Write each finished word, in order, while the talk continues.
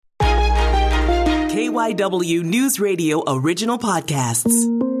KYW News Radio original podcasts.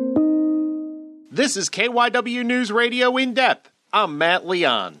 This is KYW News Radio In Depth. I'm Matt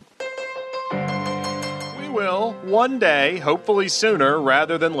Leon. We will, one day, hopefully sooner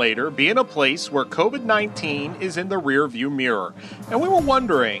rather than later, be in a place where COVID-19 is in the rearview mirror. And we were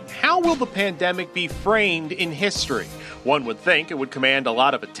wondering, how will the pandemic be framed in history? One would think it would command a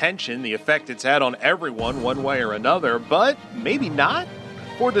lot of attention, the effect it's had on everyone one way or another, but maybe not?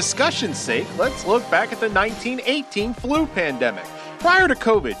 For discussion's sake, let's look back at the 1918 flu pandemic. Prior to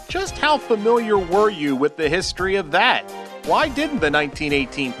COVID, just how familiar were you with the history of that? Why didn't the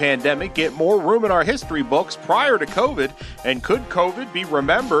 1918 pandemic get more room in our history books prior to COVID? And could COVID be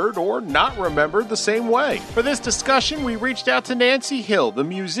remembered or not remembered the same way? For this discussion, we reached out to Nancy Hill, the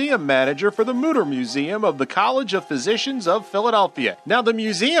museum manager for the Mutter Museum of the College of Physicians of Philadelphia. Now, the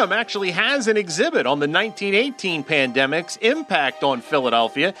museum actually has an exhibit on the 1918 pandemic's impact on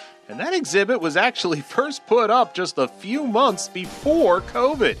Philadelphia, and that exhibit was actually first put up just a few months before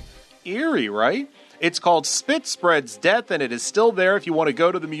COVID. Eerie, right? It's called Spit Spread's Death, and it is still there if you want to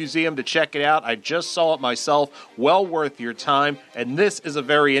go to the museum to check it out. I just saw it myself. Well worth your time, and this is a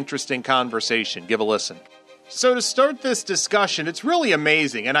very interesting conversation. Give a listen. So to start this discussion, it's really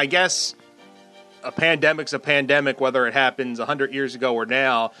amazing, and I guess a pandemic's a pandemic, whether it happens 100 years ago or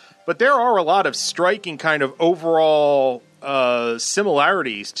now, but there are a lot of striking kind of overall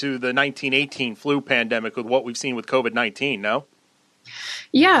similarities to the 1918 flu pandemic with what we've seen with COVID-19, no?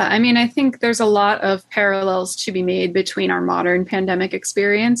 Yeah, I mean, I think there's a lot of parallels to be made between our modern pandemic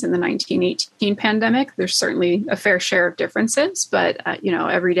experience and the 1918 pandemic. There's certainly a fair share of differences, but,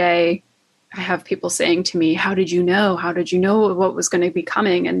 every day I have people saying to me, how did you know? How did you know what was going to be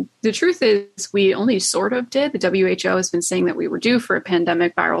coming? And the truth is we only sort of did. The WHO has been saying that we were due for a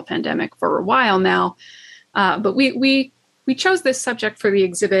viral pandemic for a while now. But we chose this subject for the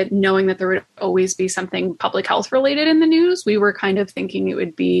exhibit knowing that there would always be something public health related in the news. We were kind of thinking it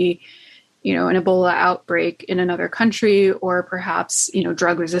would be, an Ebola outbreak in another country or perhaps,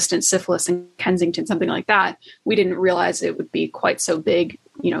 drug-resistant syphilis in Kensington, something like that. We didn't realize it would be quite so big,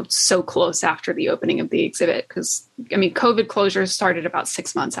 so close after the opening of the exhibit. Because, COVID closures started about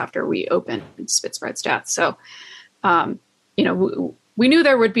 6 months after we opened Spit Spread's Death. So, we knew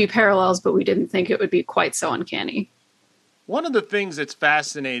there would be parallels, but we didn't think it would be quite so uncanny. One of the things that's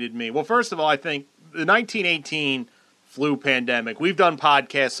fascinated me, well, first of all, I think the 1918 flu pandemic, we've done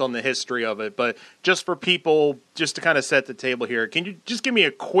podcasts on the history of it, but just for people, just to kind of set the table here, can you just give me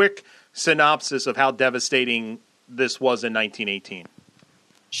a quick synopsis of how devastating this was in 1918?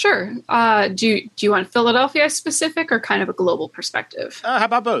 Sure. Do you want Philadelphia specific or kind of a global perspective? How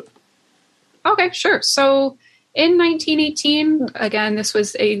about both? Okay, sure. So in 1918, again, this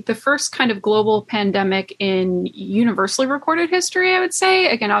was the first kind of global pandemic in universally recorded history, I would say.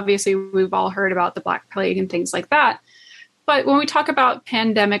 Again, obviously, we've all heard about the Black Plague and things like that. But when we talk about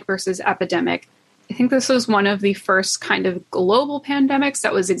pandemic versus epidemic, I think this was one of the first kind of global pandemics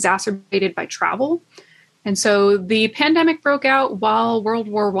that was exacerbated by travel. And so the pandemic broke out while World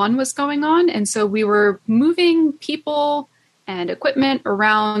War I was going on. And so we were moving people and equipment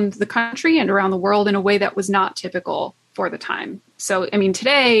around the country and around the world in a way that was not typical for the time. So,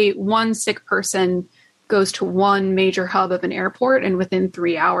 today, one sick person goes to one major hub of an airport, and within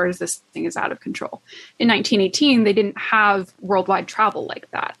 3 hours, this thing is out of control. In 1918, they didn't have worldwide travel like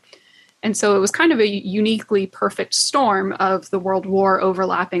that. And so it was kind of a uniquely perfect storm of the World War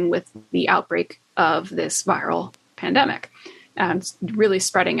overlapping with the outbreak of this viral pandemic and really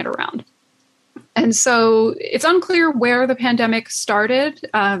spreading it around. And so it's unclear where the pandemic started.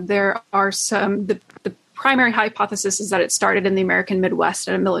 There are the primary hypothesis is that it started in the American Midwest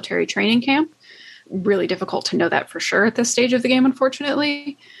at a military training camp. Really difficult to know that for sure at this stage of the game,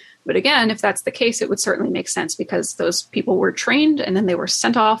 unfortunately. But again, if that's the case, it would certainly make sense because those people were trained and then they were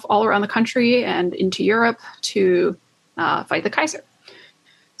sent off all around the country and into Europe to fight the Kaiser.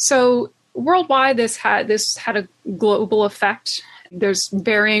 So worldwide, this had a global effect. There's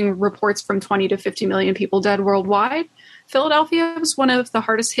varying reports from 20 to 50 million people dead worldwide. Philadelphia was one of the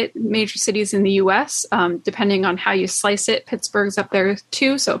hardest hit major cities in the U.S. Depending on how you slice it, Pittsburgh's up there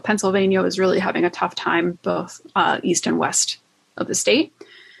too. So Pennsylvania was really having a tough time, both east and west of the state.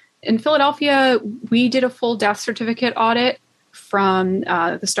 In Philadelphia, we did a full death certificate audit from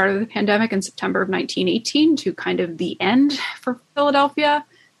the start of the pandemic in September of 1918 to kind of the end for Philadelphia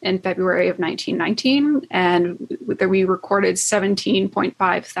in February of 1919, and we recorded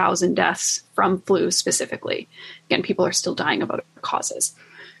 17.5 thousand deaths from flu specifically. Again, people are still dying of other causes.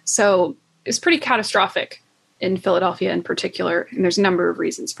 So it's pretty catastrophic in Philadelphia in particular, and there's a number of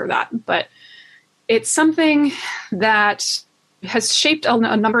reasons for that. But it's something that has shaped a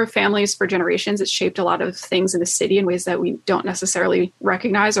number of families for generations. It's shaped a lot of things in the city in ways that we don't necessarily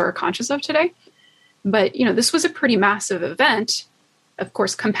recognize or are conscious of today. But, this was a pretty massive event, of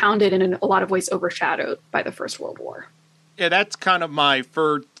course, compounded and in a lot of ways overshadowed by the First World War. Yeah, that's kind of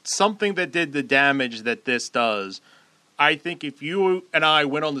for something that did the damage that this does. I think if you and I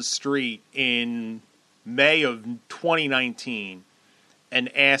went on the street in May of 2019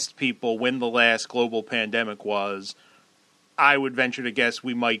 and asked people when the last global pandemic was, I would venture to guess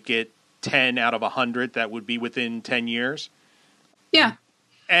we might get 10 out of 100 that would be within 10 years. Yeah.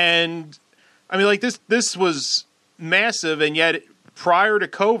 And I mean, this was massive, and yet prior to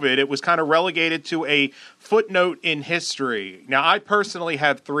COVID, it was kind of relegated to a footnote in history. Now, I personally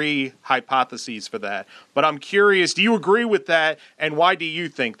have 3 hypotheses for that, but I'm curious, do you agree with that, and why do you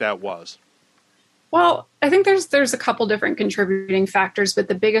think that was? Well, I think there's a couple different contributing factors, but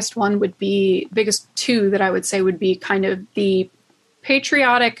the biggest two that I would say would be kind of the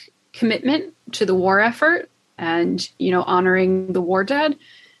patriotic commitment to the war effort and, honoring the war dead.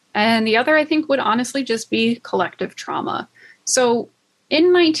 And the other, I think, would honestly just be collective trauma. So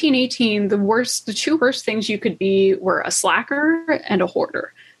in 1918, the 2 worst things you could be were a slacker and a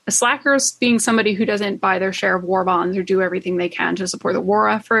hoarder. A slacker is being somebody who doesn't buy their share of war bonds or do everything they can to support the war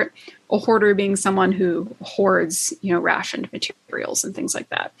effort. A hoarder being someone who hoards, rationed materials and things like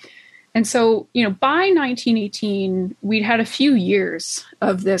that. And so, by 1918, we'd had a few years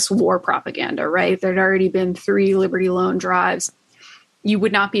of this war propaganda, right? There'd already been 3 Liberty Loan drives. You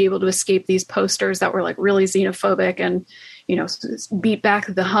would not be able to escape these posters that were really xenophobic and, beat back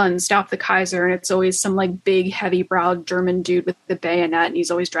the Hun, stop the Kaiser. And it's always some big, heavy browed German dude with the bayonet. And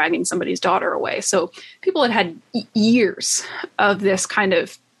he's always dragging somebody's daughter away. So people had years of this kind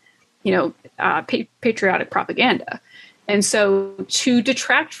of, patriotic propaganda. And so to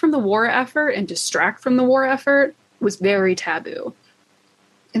detract from the war effort and distract from the war effort was very taboo.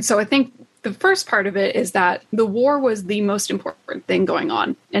 And so I think the first part of it is that the war was the most important thing going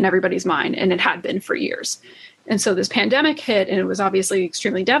on in everybody's mind, and it had been for years. And so this pandemic hit, and it was obviously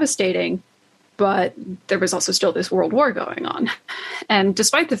extremely devastating, but there was also still this world war going on. And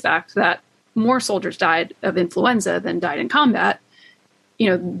despite the fact that more soldiers died of influenza than died in combat,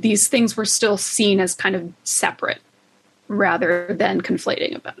 these things were still seen as kind of separate rather than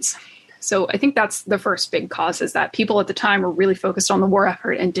conflating events. So I think that's the first big cause, is that people at the time were really focused on the war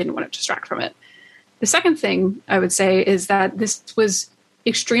effort and didn't want to distract from it. The second thing I would say is that this was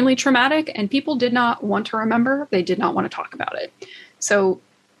extremely traumatic and people did not want to remember. They did not want to talk about it. So,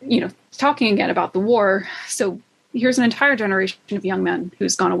 talking again about the war. So here's an entire generation of young men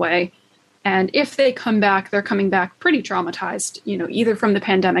who's gone away. And if they come back, they're coming back pretty traumatized, either from the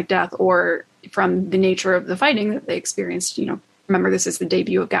pandemic death or from the nature of the fighting that they experienced. Remember, this is the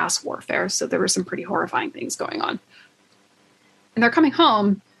debut of gas warfare, so there were some pretty horrifying things going on. And they're coming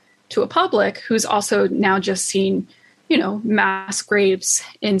home to a public who's also now just seen, mass graves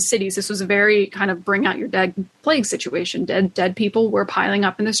in cities. This was a very kind of bring out your dead plague situation. Dead people were piling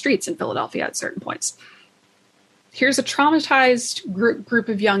up in the streets in Philadelphia at certain points. Here's a traumatized group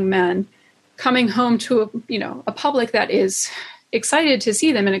of young men coming home to a public that is excited to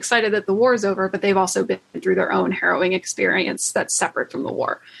see them and excited that the war is over, but they've also been through their own harrowing experience that's separate from the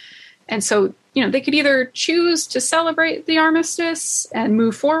war. And so, they could either choose to celebrate the armistice and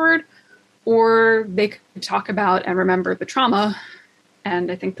move forward, or they could talk about and remember the trauma.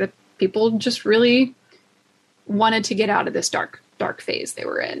 And I think that people just really wanted to get out of this dark phase they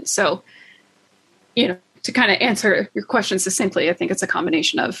were in. So, to kind of answer your question succinctly, I think it's a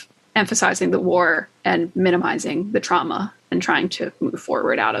combination of emphasizing the war and minimizing the trauma and trying to move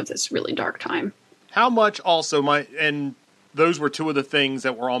forward out of this really dark time. How much also and those were 2 of the things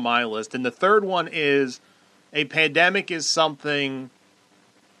that were on my list. And the third one is a pandemic is something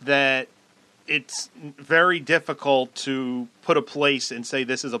that it's very difficult to put a place and say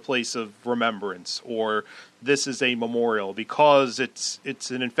this is a place of remembrance or this is a memorial, because it's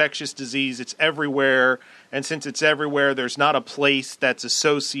an infectious disease. It's everywhere. And since it's everywhere, there's not a place that's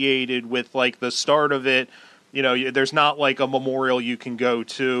associated with the start of it. There's not a memorial you can go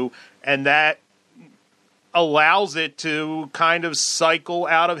to, and that allows it to kind of cycle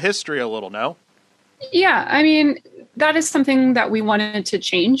out of history a little, no? Yeah, I mean, that is something that we wanted to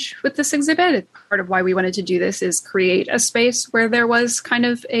change with this exhibit. Part of why we wanted to do this is create a space where there was kind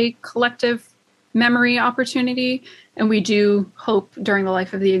of a collective memory opportunity. And we do hope during the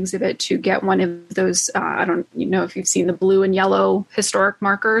life of the exhibit to get one of those, I don't know if you've seen the blue and yellow historic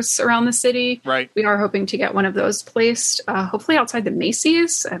markers around the city. Right. We are hoping to get one of those placed, hopefully outside the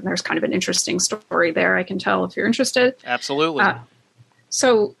Macy's. And there's kind of an interesting story there, I can tell if you're interested. Absolutely.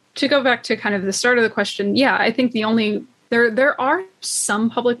 So to go back to kind of the start of the question, yeah, I think the only There are some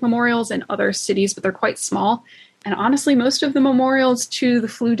public memorials in other cities, but they're quite small. And honestly, most of the memorials to the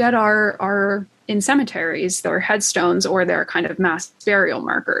flu dead are in cemeteries. They're headstones or they're kind of mass burial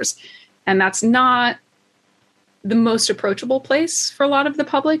markers. And that's not the most approachable place for a lot of the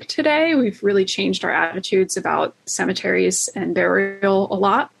public today. We've really changed our attitudes about cemeteries and burial a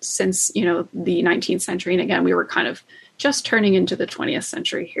lot since, the 19th century. And again, we were kind of just turning into the 20th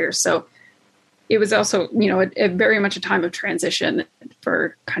century here. So it was also, a very much a time of transition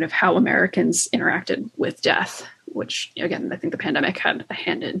for kind of how Americans interacted with death, which, again, I think the pandemic had a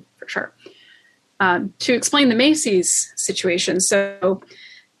hand in for sure. To explain the Macy's situation, so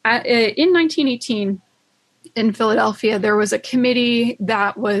in 1918 in Philadelphia, there was a committee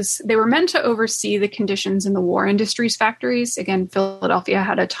they were meant to oversee the conditions in the war industries factories. Again, Philadelphia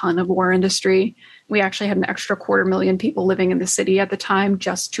had a ton of war industry. We actually had an extra 250,000 people living in the city at the time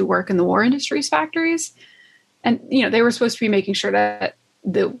just to work in the war industries factories. And, they were supposed to be making sure that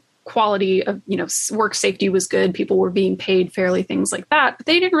the quality of, work safety was good. People were being paid fairly, things like that. But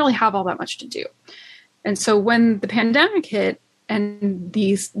they didn't really have all that much to do. And so when the pandemic hit and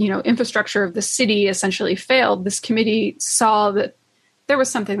these, infrastructure of the city essentially failed, this committee saw that there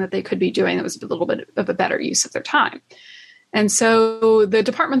was something that they could be doing that was a little bit of a better use of their time. And so the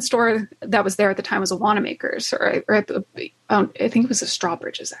department store that was there at the time was a Wanamaker's, or I think it was a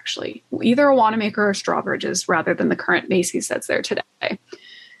Strawbridge's, actually. Either a Wanamaker or Strawbridge's rather than the current Macy's that's there today.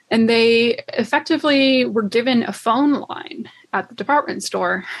 And they effectively were given a phone line at the department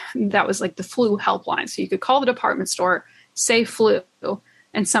store that was like the flu helpline. So you could call the department store, say flu,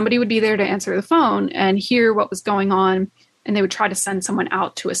 and somebody would be there to answer the phone and hear what was going on. And they would try to send someone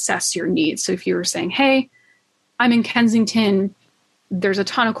out to assess your needs. So if you were saying, hey, I'm in Kensington, there's a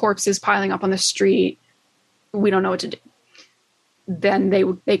ton of corpses piling up on the street, we don't know what to do, then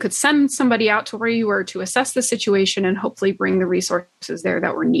they could send somebody out to where you were to assess the situation and hopefully bring the resources there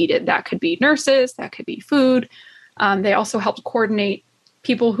that were needed. That could be nurses, that could be food. They also helped coordinate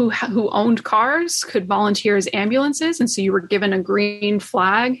people who owned cars could volunteer as ambulances. And so you were given a green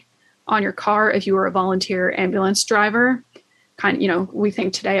flag on your car if you were a volunteer ambulance driver. We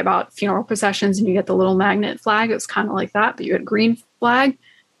think today about funeral processions and you get the little magnet flag. It was kind of like that, but you had a green flag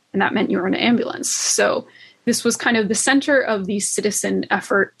and that meant you were in an ambulance. So this was kind of the center of the citizen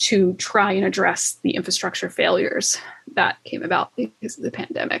effort to try and address the infrastructure failures that came about because of the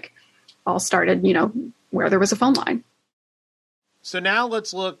pandemic. All started, where there was a phone line. So now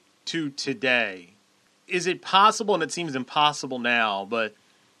let's look to today. Is it possible, and it seems impossible now, but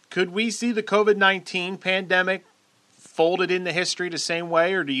could we see the COVID-19 pandemic folded into history the same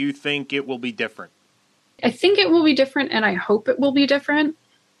way, or do you think it will be different? I think it will be different, and I hope it will be different.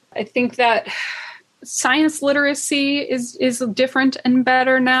 I think that science literacy is different and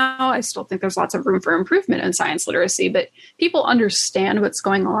better now. I still think there's lots of room for improvement in science literacy, but people understand what's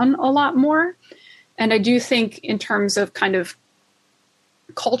going on a lot more. And I do think in terms of kind of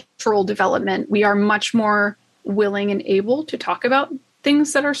cultural development, we are much more willing and able to talk about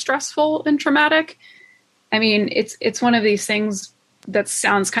things that are stressful and traumatic. I mean, it's one of these things that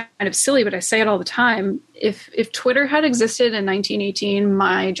sounds kind of silly, but I say it all the time. If Twitter had existed in 1918,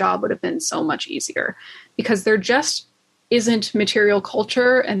 my job would have been so much easier because there just isn't material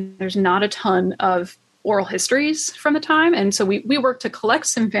culture and there's not a ton of oral histories from the time. And so we work to collect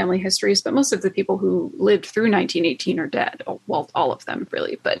some family histories, but most of the people who lived through 1918 are dead. Well, all of them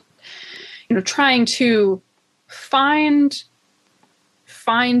really, but trying to find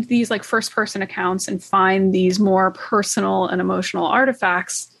these like first person accounts and find these more personal and emotional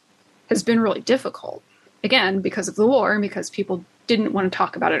artifacts has been really difficult. Again, because of the war and because people didn't want to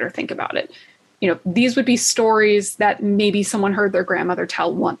talk about it or think about it. These would be stories that maybe someone heard their grandmother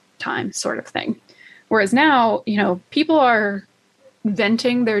tell one time sort of thing. Whereas now, people are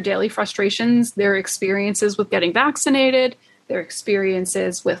venting their daily frustrations, their experiences with getting vaccinated, their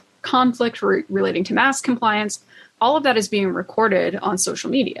experiences with conflict relating to mask compliance. All of that is being recorded on social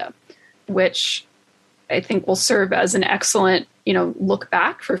media, which I think will serve as an excellent, look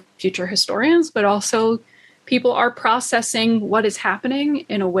back for future historians, but also people are processing what is happening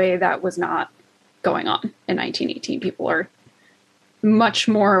in a way that was not going on in 1918. People are much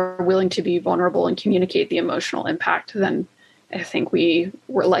more willing to be vulnerable and communicate the emotional impact than I think we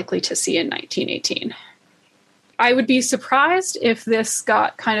were likely to see in 1918. I would be surprised if this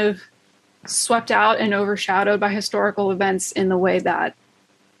got kind of swept out and overshadowed by historical events in the way that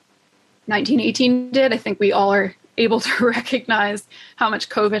 1918 did. I think we all are able to recognize how much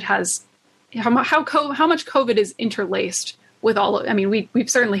COVID is interlaced with all of, we've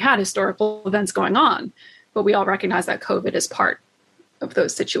certainly had historical events going on, but we all recognize that COVID is part of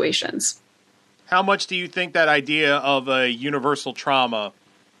those situations. How much do you think that idea of a universal trauma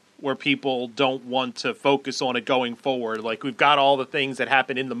where people don't want to focus on it going forward? Like, we've got all the things that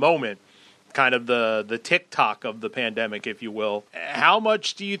happen in the moment, kind of the TikTok of the pandemic, if you will. How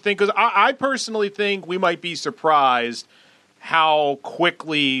much do you think? Because I personally think we might be surprised how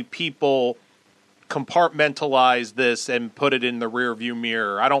quickly people compartmentalize this and put it in the rearview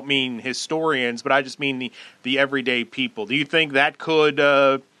mirror. I don't mean historians, but I just mean the everyday people. Do you think that could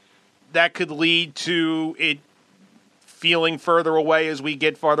lead to it feeling further away as we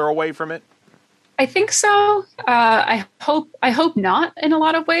get farther away from it? I think so. I hope not in a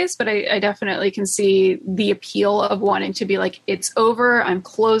lot of ways, but I definitely can see the appeal of wanting to be like, it's over, I'm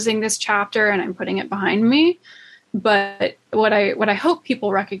closing this chapter and I'm putting it behind me. But what I hope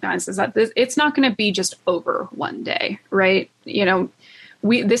people recognize is that it's not going to be just over one day, right? You know,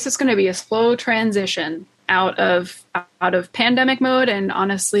 this is going to be a slow transition out of pandemic mode, and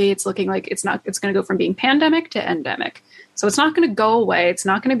honestly, it's looking like it's going to go from being pandemic to endemic. So it's not going to go away. It's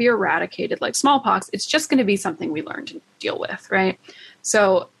not going to be eradicated like smallpox. It's just going to be something we learn to deal with, right?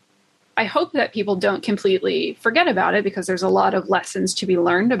 So I hope that people don't completely forget about it, because there's a lot of lessons to be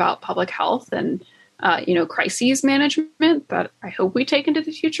learned about public health and crises management that I hope we take into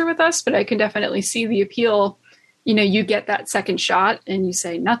the future with us. But I can definitely see the appeal. You know, you get that second shot and you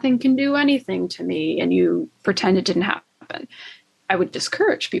say, nothing can do anything to me, and you pretend it didn't happen. I would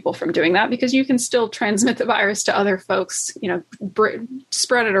discourage people from doing that, because you can still transmit the virus to other folks,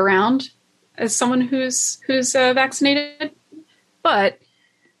 spread it around as someone who's vaccinated. But,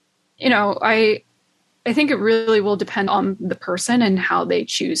 I think it really will depend on the person and how they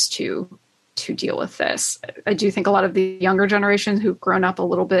choose to deal with this. I do think a lot of the younger generations who've grown up a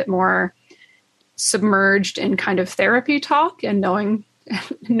little bit more submerged in kind of therapy talk and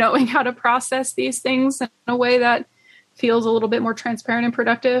knowing how to process these things in a way that feels a little bit more transparent and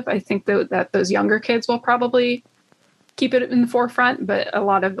productive. I think that those younger kids will probably keep it in the forefront, but a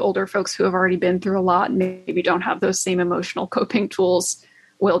lot of older folks who have already been through a lot and maybe don't have those same emotional coping tools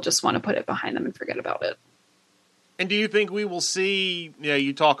will just want to put it behind them and forget about it. And do you think we will see,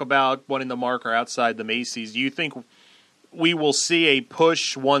 you talk about wanting the marker outside the Macy's, do you think we will see a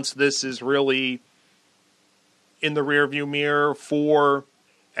push once this is really in the rearview mirror for,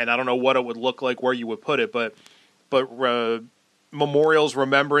 and I don't know what it would look like, where you would put it, but memorials,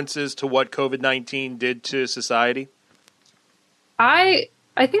 remembrances to what COVID-19 did to society? I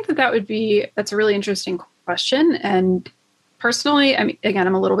think that's a really interesting question. And personally, I mean, again,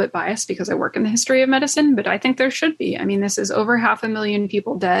 I'm a little bit biased because I work in the history of medicine, but I think there should be. I mean, this is over 500,000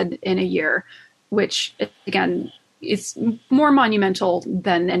 people dead in a year, which, again, is more monumental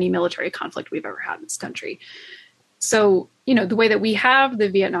than any military conflict we've ever had in this country. So, the way that we have the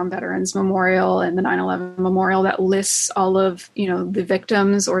Vietnam Veterans Memorial and the 9/11 Memorial that lists all of, the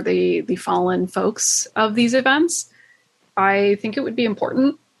victims or the fallen folks of these events, I think it would be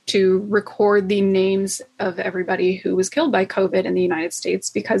important to record the names of everybody who was killed by COVID in the United States,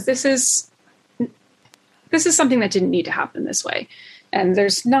 because this is something that didn't need to happen this way. And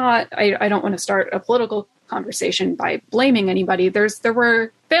there's not, I don't want to start a political conversation by blaming anybody. There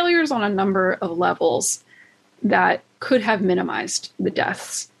were failures on a number of levels that could have minimized the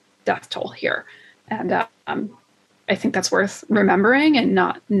death toll here. And I think that's worth remembering and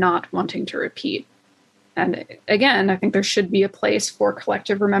not wanting to repeat. And again, I think there should be a place for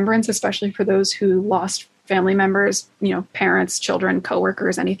collective remembrance, especially for those who lost family members, parents, children,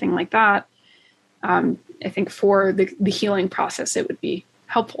 coworkers, anything like that. I think for the healing process, it would be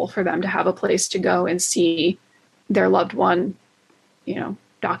helpful for them to have a place to go and see their loved one,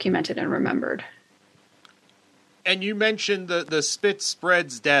 documented and remembered. And you mentioned the Spitz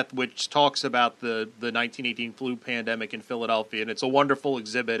Spreads death, which talks about the 1918 flu pandemic in Philadelphia. And it's a wonderful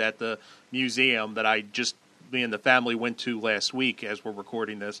exhibit at the museum that me and the family went to last week as we're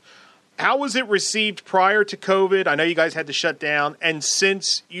recording this. How was it received prior to COVID? I know you guys had to shut down. And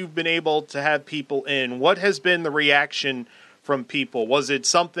since you've been able to have people in, what has been the reaction from people? Was it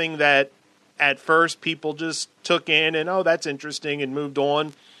something that at first people just took in and, oh, that's interesting, and moved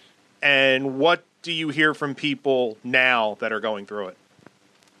on? And what do you hear from people now that are going through it?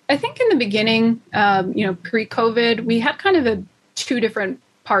 I think in the beginning, pre-COVID, we had kind of two different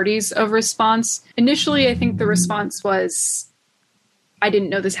parties of response. Initially, I think the response was, I didn't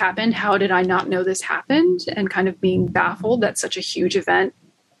know this happened. How did I not know this happened? And kind of being baffled that such a huge event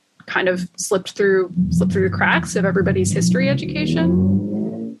kind of slipped through the cracks of everybody's history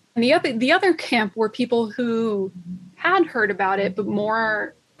education. And the other camp were people who had heard about it, but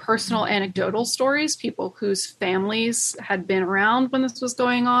more personal anecdotal stories, people whose families had been around when this was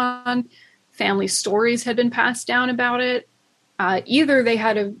going on, family stories had been passed down about it. Either they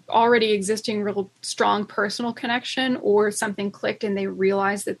had a already existing real strong personal connection, or something clicked and they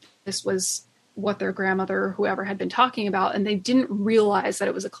realized that this was what their grandmother or whoever had been talking about, and they didn't realize that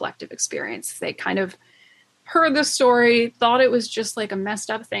it was a collective experience. They kind of heard the story, thought it was just like a messed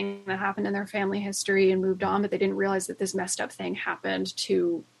up thing that happened in their family history and moved on, but they didn't realize that this messed up thing happened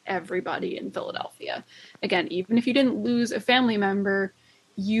to everybody in Philadelphia. Again, even if you didn't lose a family member,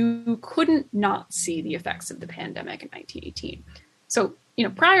 you couldn't not see the effects of the pandemic in 1918. So,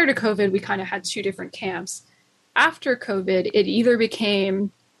 prior to COVID, we kind of had two different camps. After COVID, it either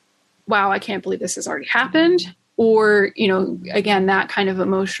became, wow, I can't believe this has already happened, or, again, that kind of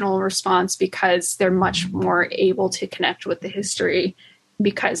emotional response because they're much more able to connect with the history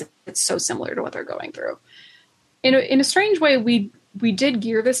because it's so similar to what they're going through. In a strange way, we did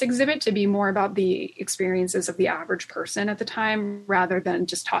gear this exhibit to be more about the experiences of the average person at the time, rather than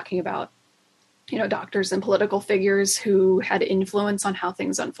just talking about, doctors and political figures who had influence on how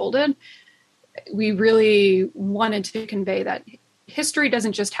things unfolded. We really wanted to convey that history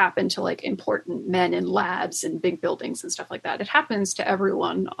doesn't just happen to like important men in labs and big buildings and stuff like that. It happens to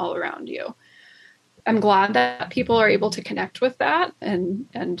everyone all around you. I'm glad that people are able to connect with that and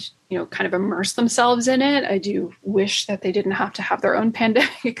kind of immerse themselves in it. I do wish that they didn't have to have their own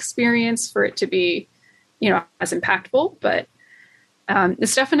pandemic experience for it to be, as impactful. But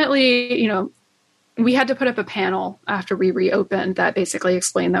it's definitely, we had to put up a panel after we reopened that basically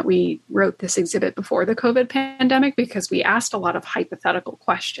explained that we wrote this exhibit before the COVID pandemic because we asked a lot of hypothetical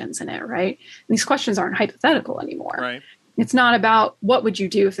questions in it, right? And these questions aren't hypothetical anymore. Right. It's not about what would you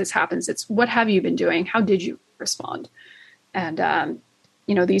do if this happens. It's what have you been doing? How did you respond? And,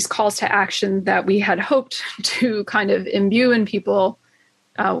 these calls to action that we had hoped to kind of imbue in people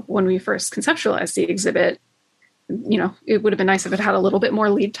when we first conceptualized the exhibit, it would have been nice if it had a little bit more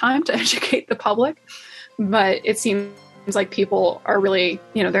lead time to educate the public. But it seems like people are really,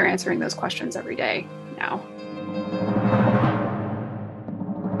 they're answering those questions every day now.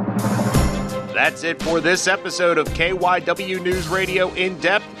 That's it for this episode of KYW News Radio In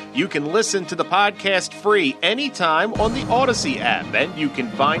Depth. You can listen to the podcast free anytime on the Odyssey app, and you can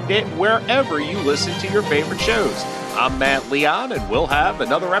find it wherever you listen to your favorite shows. I'm Matt Leon, and we'll have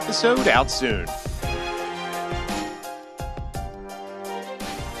another episode out soon.